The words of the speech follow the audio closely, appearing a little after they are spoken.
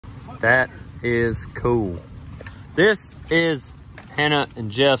That is cool. This is Hannah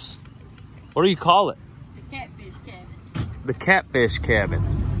and Jeff's, what do you call it? The catfish cabin. The catfish cabin.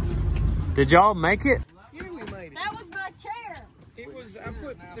 Did y'all make it? Yeah, we made it. That was my chair. It was,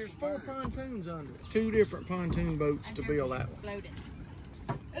 there's 4 pontoons under it. 2 different pontoon boats to build that one. Floating.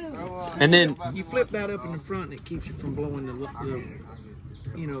 And then, You flip that up in the front and it keeps you from blowing the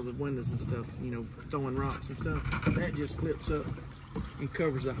you know, the windows and stuff, you know, throwing rocks and stuff. That just flips up and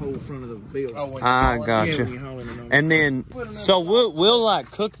covers the whole front of the building. I Yeah, when gotcha. you're hauling it over. And then, so we'll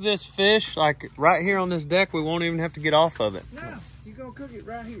like cook this fish like right here on this deck. We won't even have to get off of it. No, you're going to cook it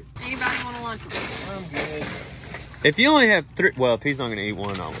right here. Anybody want a lunch? I'm good. If you only have 3, well, if he's not going to eat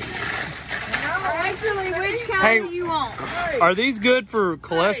one, I'll eat. Actually, which kind Hey, do you want? Hey, Are these good for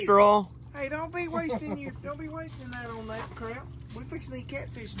cholesterol? hey, don't be wasting that on that crap. We're fixing to eat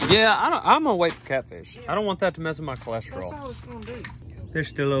catfish. Yeah, I'm gonna wait for catfish. I don't want that to mess with my That's cholesterol. all it's going to do. They're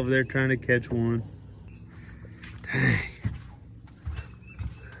still over there trying to catch one. Dang.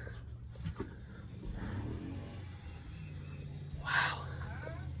 Wow.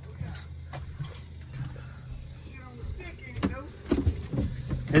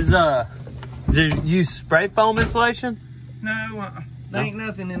 Did you use spray foam insulation? No, there ain't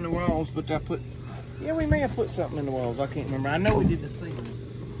nothing in the walls, but yeah, we may have put something in the walls. I can't remember. I know we did the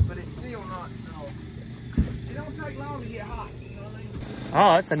ceiling, but it's still not, no. It don't take long to get hot, you know what I mean?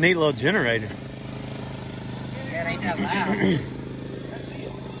 Oh, that's a neat little generator. Yeah, it ain't that loud. That's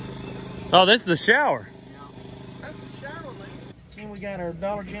it. Oh, this is the shower. That's the shower, man. Then we got our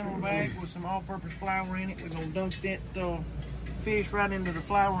Dollar General bag with some all-purpose flour in it. We're gonna dunk that fish right into the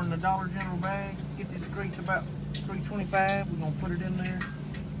flour in the Dollar General bag. Get this grease about 325. We're gonna put it in there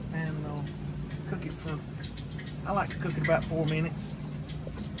and cook it for, I like to cook it about 4 minutes.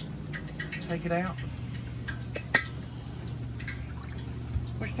 Take it out.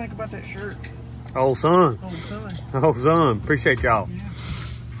 What you think about that shirt? Oh, son. Oh, son. Oh, son. Appreciate y'all. Yeah.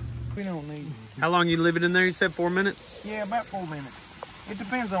 We don't need it. How long you leave it in there? You said 4 minutes? Yeah, about 4 minutes. It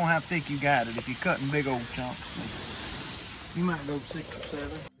depends on how thick you got it. If you're cutting big old chunks, you might go 6 or 7.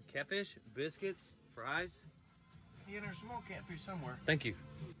 Catfish, biscuits, fries. Yeah, there's some more catfish somewhere. Thank you.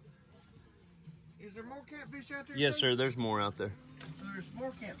 Is there more catfish out there? Yes, too? sir. There's more out there. There's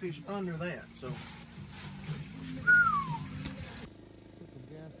more catfish under that, so. Put some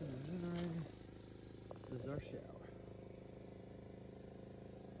gas in the generator. This is our shower.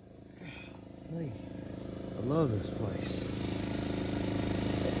 Golly, I love this place.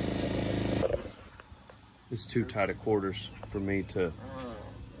 It's too tight of quarters for me to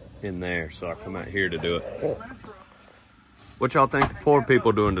in there, so I come out here to do it. What y'all think the poor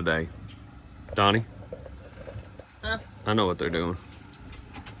people doing today? Donnie? Huh? I know what they're doing.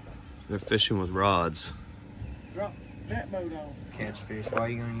 They're fishing with rods. Drop that boat off. Catch fish. Why are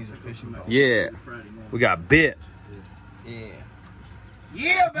you gonna use a fishing pole? Yeah, we got bit. Yeah.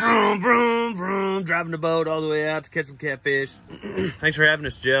 Yeah, baby! Vroom, vroom, vroom, driving the boat all the way out to catch some catfish. Thanks for having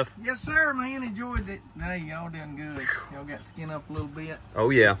us, Jeff. Yes, sir, man. Enjoyed it. Hey, y'all done good. Y'all got skin up a little bit. Oh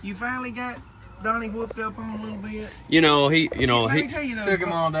yeah. You finally got Donnie whooped up on a little bit. Let me Let me tell you though. Took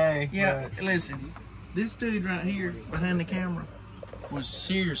him all day. Yeah, listen. This dude right here behind the camera was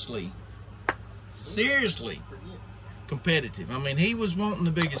seriously competitive. I mean, he was wanting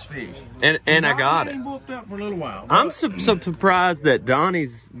the biggest fish. and I got it. He whooped up for a little while. I'm so surprised that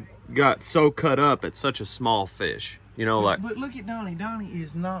Donnie's got so cut up at such a small fish. You know, like But look at Donnie. Donnie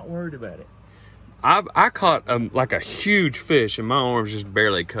is not worried about it. I caught like a huge fish and my arms just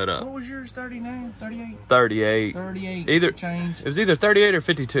barely cut What up. was yours? 39, 38, 38. 38. Either change. it was either 38 or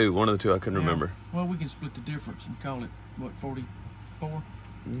 52. One of the two. I couldn't remember. Well, we can split the difference and call it what, 44.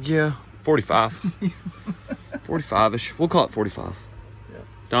 Yeah, 45. 45ish. We'll call it 45. Yeah.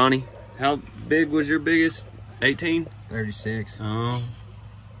 Donnie, how big was your biggest? 18. 36. Oh.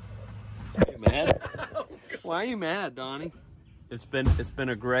 Are you mad? Why are you mad, Donnie? It's been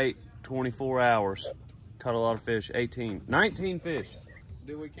a great 24 hours. Caught a lot of fish. 18, 19 fish.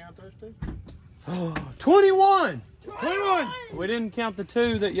 Did we count those two? 21. 21! We didn't count the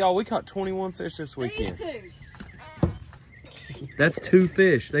 2 that we caught 21 fish this weekend. These two. That's 2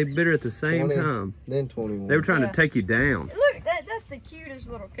 fish. They bit her at the same 20, time. Then 21. They were trying Yeah. to take you down. Look, that's the cutest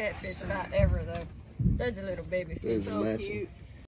little catfish about ever, though. That's a little baby fish. There's a So matching. cute.